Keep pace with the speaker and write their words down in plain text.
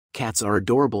cats are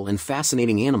adorable and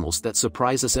fascinating animals that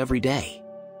surprise us every day.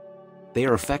 They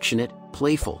are affectionate,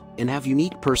 playful, and have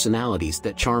unique personalities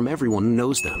that charm everyone who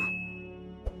knows them.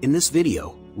 In this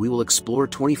video, we will explore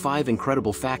 25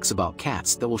 incredible facts about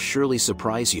cats that will surely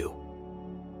surprise you.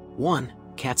 1.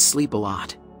 Cats sleep a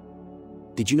lot.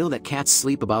 Did you know that cats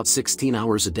sleep about 16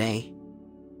 hours a day?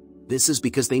 This is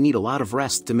because they need a lot of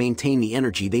rest to maintain the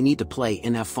energy they need to play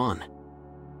and have fun.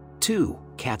 2.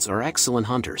 Cats are excellent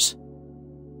hunters.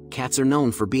 Cats are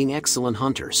known for being excellent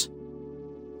hunters.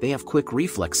 They have quick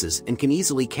reflexes and can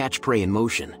easily catch prey in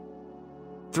motion.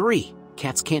 3.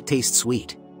 Cats can't taste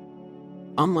sweet.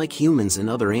 Unlike humans and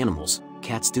other animals,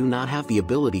 cats do not have the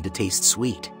ability to taste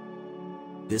sweet.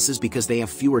 This is because they have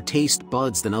fewer taste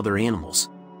buds than other animals.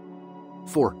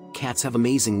 4. Cats have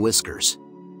amazing whiskers.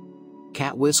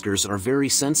 Cat whiskers are very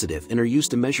sensitive and are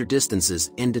used to measure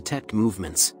distances and detect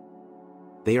movements.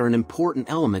 They are an important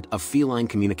element of feline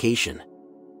communication.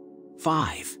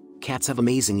 5. Cats have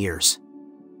amazing ears.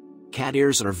 Cat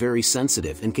ears are very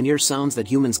sensitive and can hear sounds that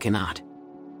humans cannot.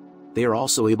 They are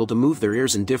also able to move their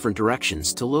ears in different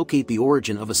directions to locate the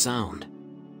origin of a sound.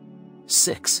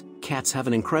 6. Cats have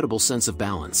an incredible sense of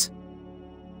balance.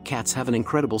 Cats have an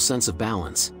incredible sense of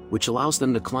balance, which allows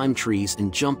them to climb trees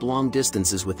and jump long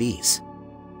distances with ease.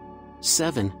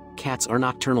 7. Cats are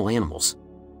nocturnal animals.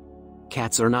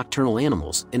 Cats are nocturnal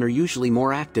animals and are usually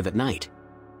more active at night.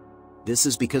 This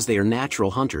is because they are natural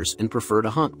hunters and prefer to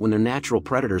hunt when their natural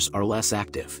predators are less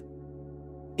active.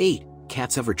 8.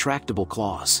 Cats have retractable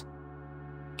claws.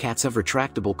 Cats have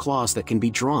retractable claws that can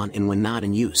be drawn in when not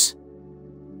in use.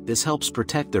 This helps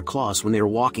protect their claws when they are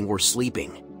walking or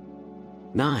sleeping.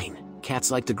 9. Cats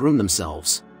like to groom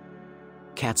themselves.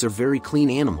 Cats are very clean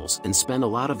animals and spend a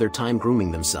lot of their time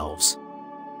grooming themselves.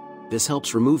 This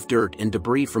helps remove dirt and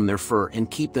debris from their fur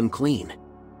and keep them clean.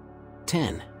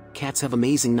 10. Cats have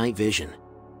amazing night vision.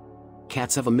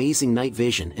 Cats have amazing night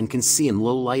vision and can see in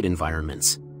low-light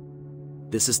environments.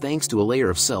 This is thanks to a layer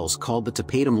of cells called the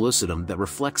tapetum lucidum that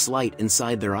reflects light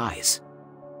inside their eyes.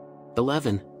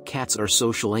 11. Cats are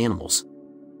social animals.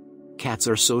 Cats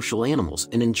are social animals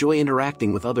and enjoy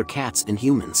interacting with other cats and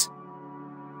humans.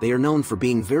 They are known for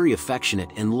being very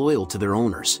affectionate and loyal to their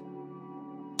owners.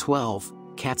 12.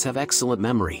 Cats have excellent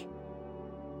memory.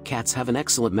 Cats have an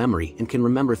excellent memory and can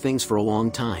remember things for a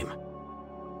long time.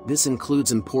 This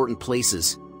includes important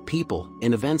places, people,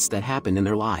 and events that happen in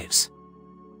their lives.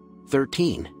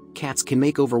 13. Cats can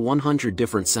make over 100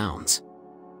 different sounds.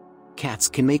 Cats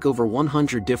can make over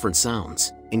 100 different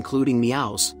sounds, including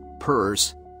meows,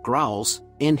 purrs, growls,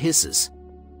 and hisses.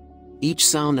 Each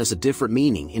sound has a different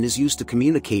meaning and is used to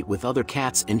communicate with other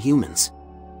cats and humans.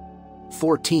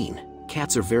 14.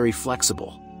 Cats are very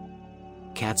flexible.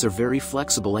 Cats are very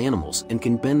flexible animals and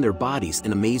can bend their bodies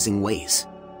in amazing ways.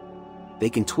 They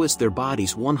can twist their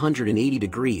bodies 180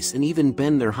 degrees and even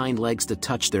bend their hind legs to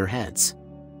touch their heads.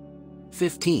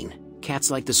 15.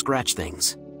 Cats like to scratch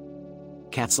things.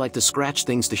 Cats like to scratch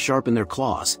things to sharpen their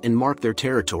claws and mark their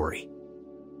territory.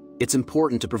 It's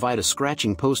important to provide a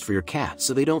scratching post for your cat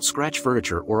so they don't scratch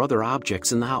furniture or other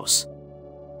objects in the house.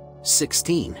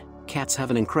 16. Cats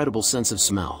have an incredible sense of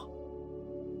smell.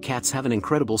 Cats have an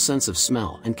incredible sense of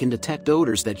smell and can detect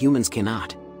odors that humans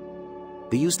cannot.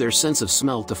 They use their sense of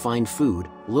smell to find food,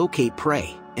 locate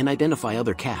prey, and identify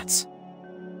other cats.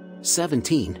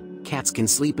 17. Cats can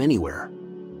sleep anywhere.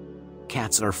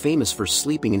 Cats are famous for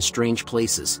sleeping in strange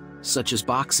places, such as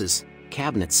boxes,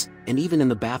 cabinets, and even in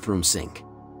the bathroom sink.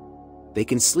 They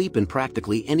can sleep in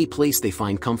practically any place they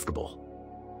find comfortable.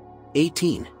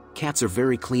 18. Cats are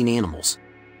very clean animals.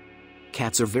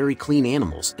 Cats are very clean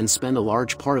animals and spend a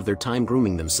large part of their time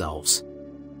grooming themselves.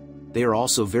 They are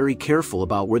also very careful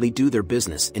about where they do their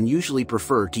business and usually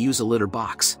prefer to use a litter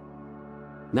box.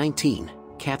 19.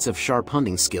 Cats have sharp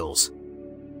hunting skills.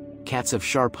 Cats have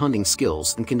sharp hunting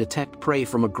skills and can detect prey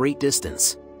from a great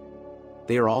distance.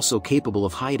 They are also capable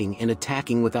of hiding and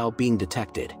attacking without being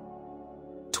detected.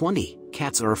 20.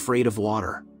 Cats are afraid of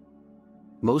water.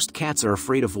 Most cats are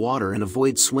afraid of water and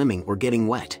avoid swimming or getting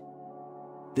wet.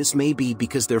 This may be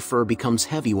because their fur becomes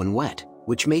heavy when wet,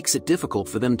 which makes it difficult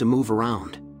for them to move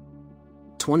around.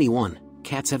 21.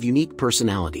 Cats have unique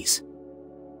personalities.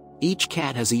 Each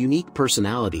cat has a unique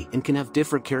personality and can have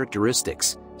different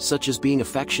characteristics, such as being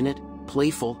affectionate,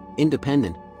 playful,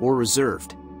 independent, or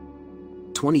reserved.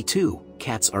 22.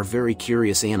 Cats are very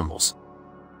curious animals.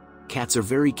 Cats are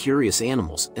very curious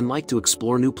animals and like to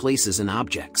explore new places and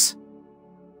objects.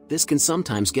 This can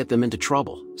sometimes get them into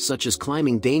trouble, such as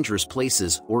climbing dangerous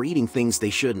places or eating things they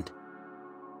shouldn't.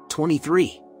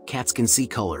 23. Cats can see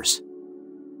colors.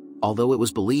 Although it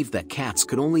was believed that cats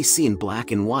could only see in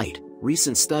black and white,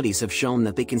 recent studies have shown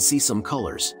that they can see some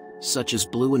colors, such as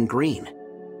blue and green.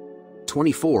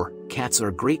 24. Cats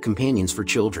are great companions for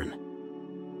children.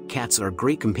 Cats are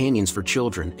great companions for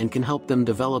children and can help them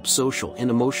develop social and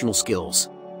emotional skills.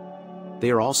 They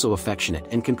are also affectionate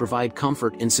and can provide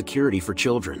comfort and security for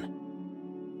children.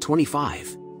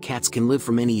 25. Cats can live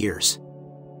for many years.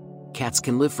 Cats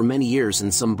can live for many years,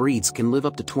 and some breeds can live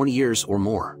up to 20 years or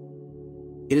more.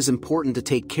 It is important to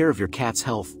take care of your cat's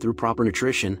health through proper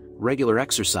nutrition, regular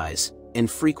exercise, and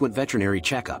frequent veterinary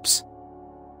checkups.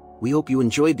 We hope you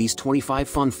enjoyed these 25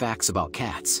 fun facts about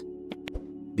cats.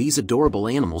 These adorable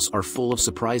animals are full of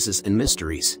surprises and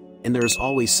mysteries, and there is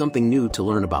always something new to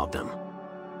learn about them.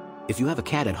 If you have a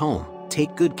cat at home,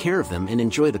 take good care of them and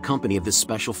enjoy the company of this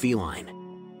special feline.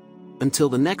 Until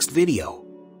the next video.